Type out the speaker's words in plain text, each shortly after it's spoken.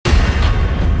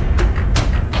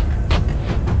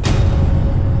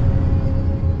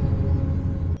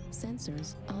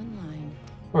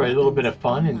All right, a little bit of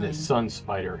fun in this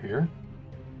SunSpider here.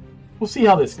 We'll see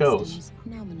how this goes.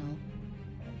 Nominal.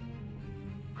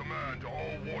 Command to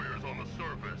all warriors on the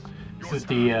surface. This is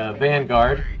the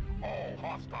Vanguard. All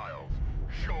hostiles.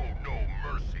 Show no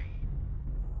mercy.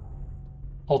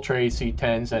 Ultra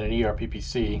AC10s and an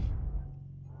ERPPC.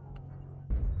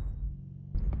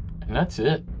 And that's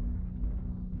it.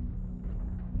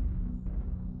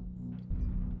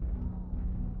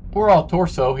 We're all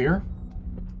torso here.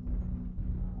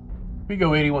 We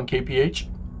go 81 kph.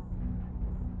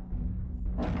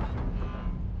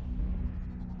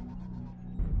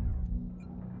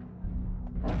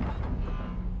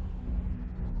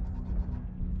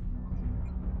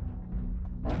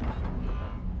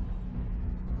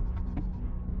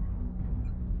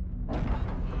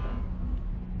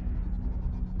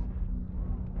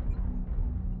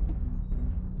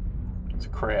 It's a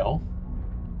Krail.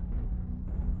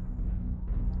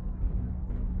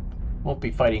 Won't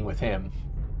be fighting with him.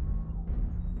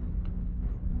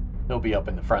 He'll be up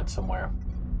in the front somewhere,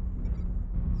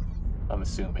 I'm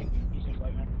assuming.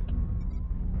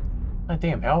 Oh,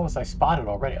 damn, how was I spotted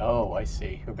already? Oh, I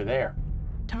see. Over there.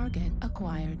 Target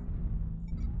acquired.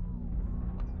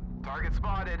 Target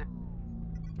spotted.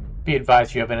 Be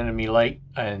advised you have an enemy light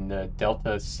in the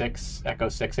Delta 6, Echo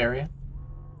 6 area.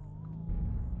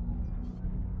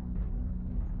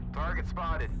 Target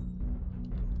spotted.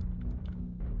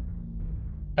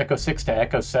 Echo 6 to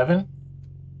Echo 7.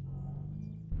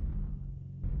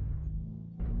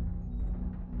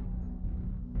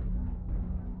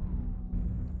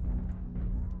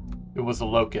 It was a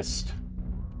locust.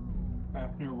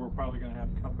 After we're probably going to have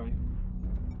company.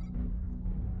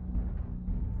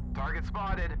 Target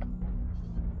spotted.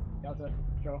 Delta,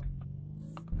 show.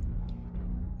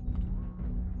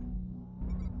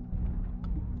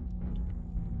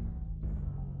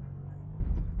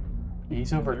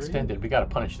 He's overextended. We gotta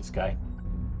punish this guy.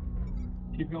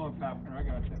 Keep going, Fafner. I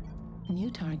got you.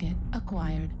 New target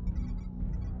acquired.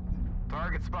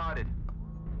 Target spotted.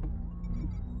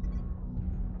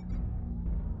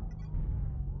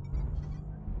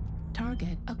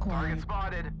 Target acquired. Target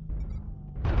spotted.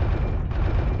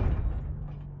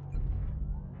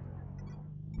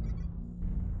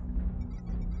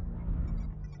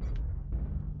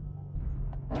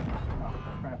 Oh,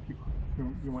 crap.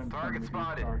 You went in front of Target me.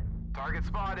 spotted. Sorry. Target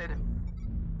spotted.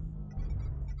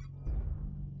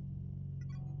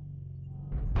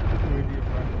 UAV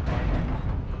abreast, fire.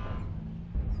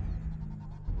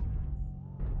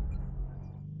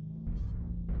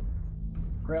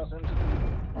 Krail Sims.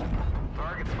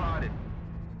 Target spotted.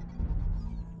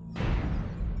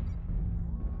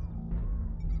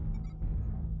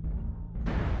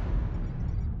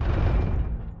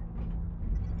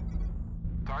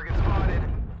 Target spotted.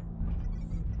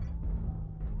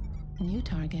 New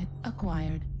target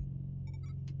acquired.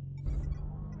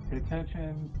 Pay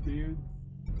attention, dude.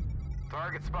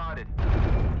 Target spotted.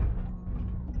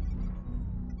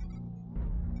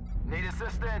 Need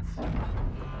assistance.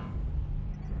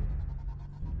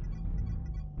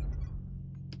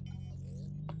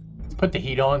 Let's put the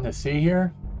heat on to see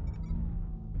here.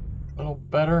 A little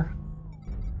better.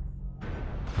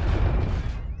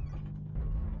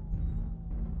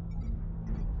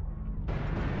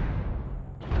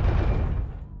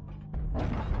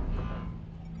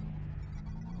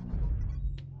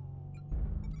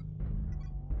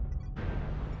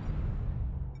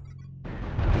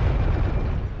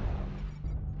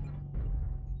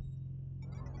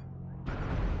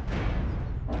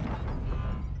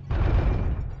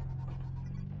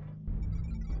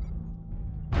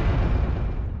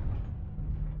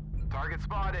 Target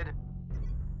spotted.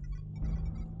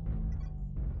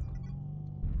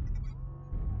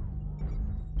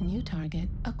 New target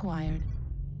acquired.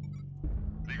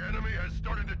 The enemy has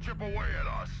started to chip away at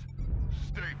us.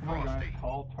 Stay Come on, guys. frosty.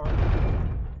 Tall target.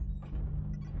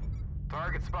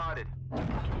 Target spotted.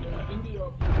 India.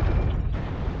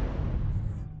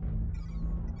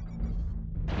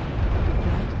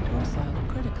 Right torso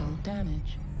critical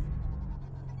damage.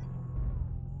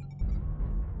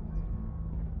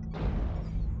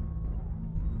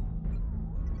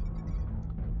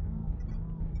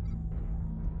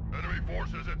 Enemy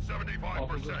forces at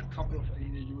 75%. A couple of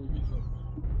UAVs.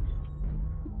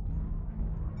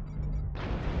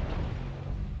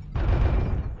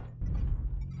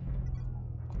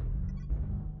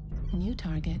 New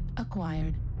target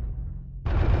acquired.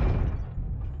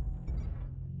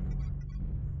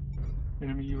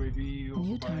 Enemy UAV.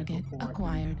 New target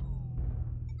acquired.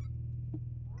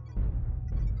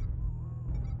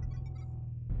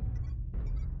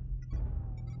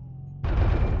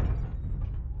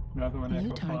 Another one, New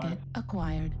Echo target 5.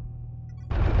 acquired.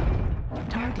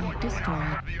 Target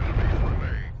destroyed. The enemies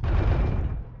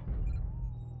remain.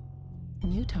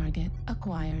 New target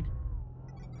acquired.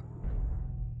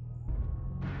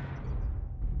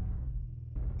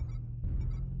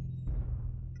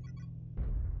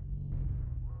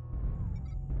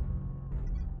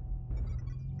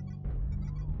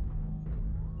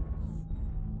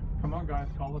 Come on, guys.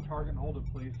 Call the target and hold it,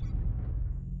 please.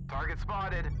 Target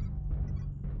spotted.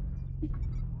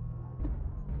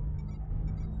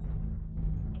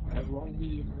 I have one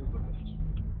medium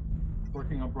left.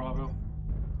 Working on Bravo.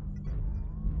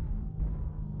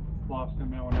 Lost him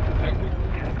now.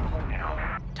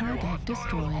 Target Hostiles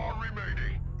destroyed. are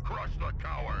remaining. Crush the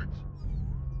cowards.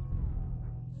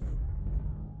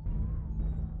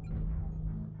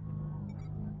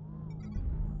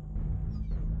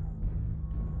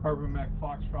 Urban Mech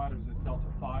Foxtrot is at Delta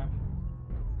 5.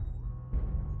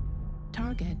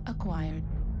 Target acquired.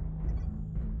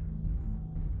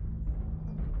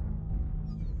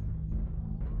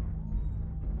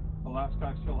 The last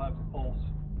guy still has a pulse.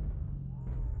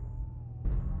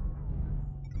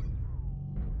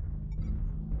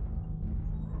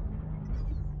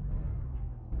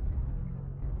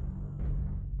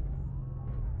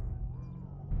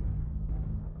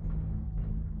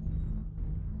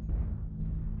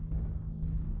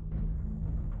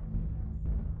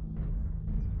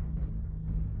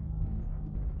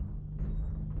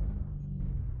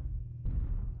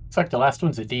 Looks like the last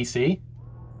one's a DC.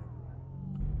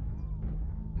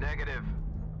 Negative.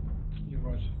 You're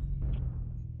right.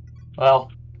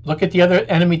 Well, look at the other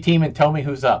enemy team and tell me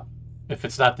who's up, if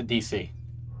it's not the DC.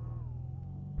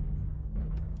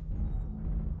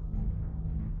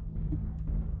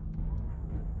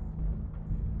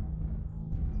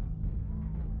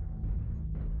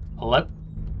 Ele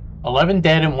 11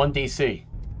 dead and 1 DC.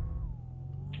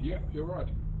 Yeah, you're right.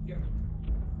 Yeah.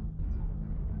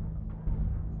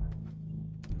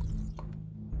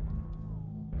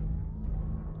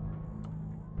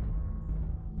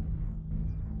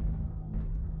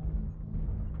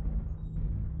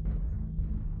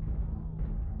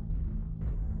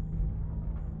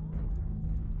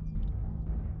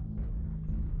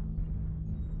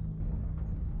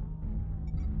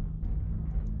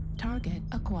 Target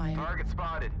acquired. Target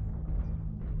spotted.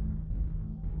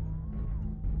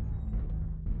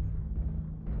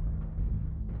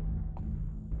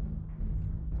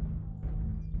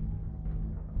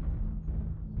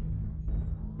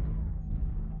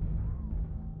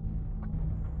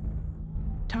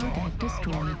 Target Hostiles are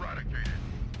destroyed. eradicated.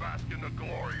 Bask in the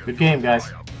glory of Good game, guys.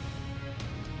 triumph.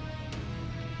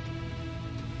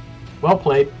 Well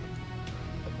played. These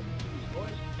boys.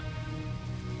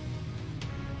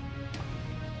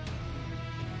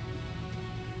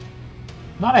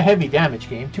 Not a heavy damage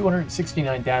game.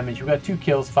 269 damage. We got 2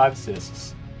 kills, 5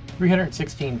 assists.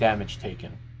 316 damage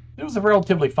taken. It was a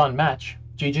relatively fun match.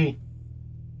 GG.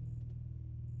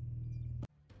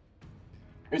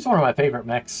 Here's one of my favorite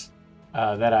mechs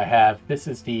that I have. This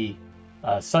is the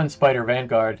SunSpider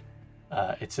Vanguard.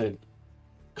 It's a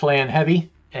clan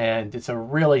heavy, and it's a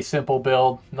really simple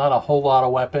build. Not a whole lot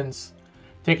of weapons.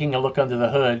 Taking a look under the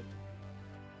hood.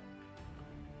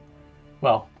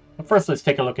 Well, first let's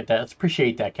take a look at that. Let's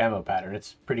appreciate that camo pattern.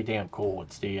 It's pretty damn cool.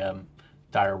 It's the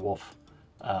Dire Wolf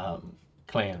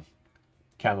clan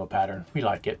camo pattern. We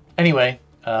like it. Anyway,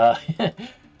 2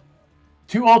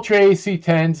 Ultra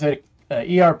AC10s,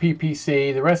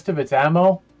 ERPPC, the rest of it's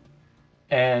ammo,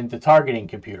 and the targeting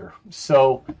computer.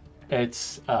 So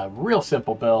it's a real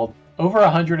simple build. Over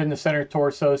 100 in the center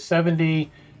torso,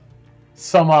 70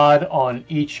 some odd on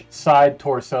each side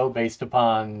torso based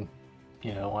upon,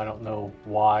 you know, I don't know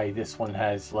why this one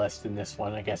has less than this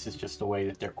one. I guess it's just the way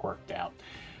that they're quirked out.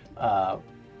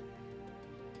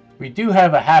 We do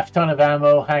have a half ton of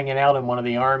ammo hanging out in one of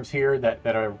the arms here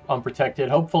that are unprotected.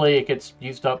 Hopefully it gets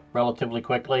used up relatively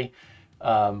quickly,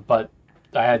 but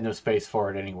I had no space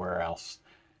for it anywhere else.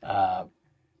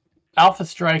 Alpha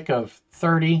strike of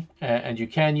 30, and you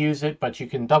can use it, but you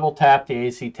can double tap the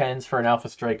AC10s for an alpha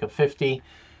strike of 50.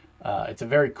 It's a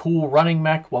very cool running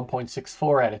mech,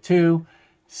 1.64 out of 2.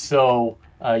 So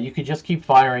you can just keep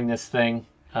firing this thing.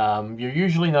 You're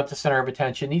usually not the center of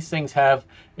attention. These things have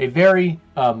a very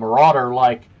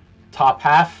Marauder-like top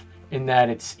half in that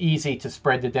it's easy to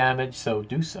spread the damage, so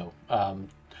do so.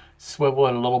 Swivel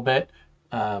it a little bit.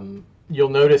 You'll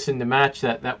notice in the match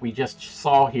that we just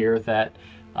saw here that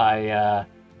I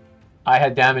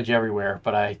had damage everywhere,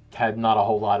 but I had not a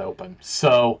whole lot open.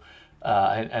 So,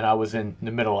 and I was in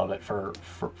the middle of it for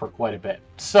quite a bit.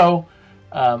 So,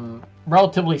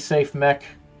 relatively safe mech.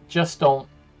 Just don't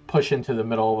push into the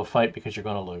middle of a fight because you're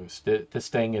going to lose. This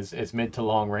thing is mid to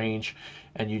long range,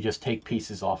 and you just take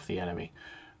pieces off the enemy.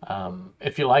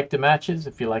 If you like the matches,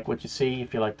 if you like what you see,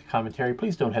 if you like the commentary,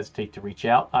 please don't hesitate to reach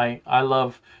out. I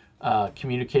love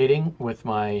communicating with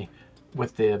the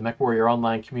Mechwarrior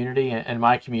Online community and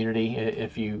my community.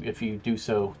 If you do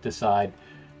so decide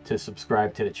to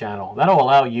subscribe to the channel, that'll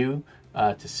allow you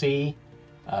to see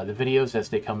the videos as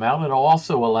they come out. It'll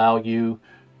also allow you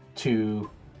to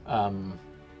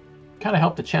kind of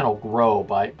help the channel grow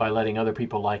by letting other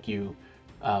people like you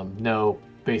know,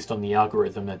 based on the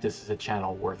algorithm, that this is a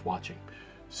channel worth watching.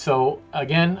 So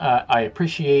again, I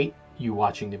appreciate you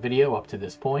watching the video up to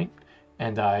this point,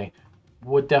 and I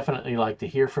would definitely like to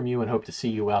hear from you and hope to see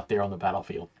you out there on the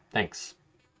battlefield. Thanks.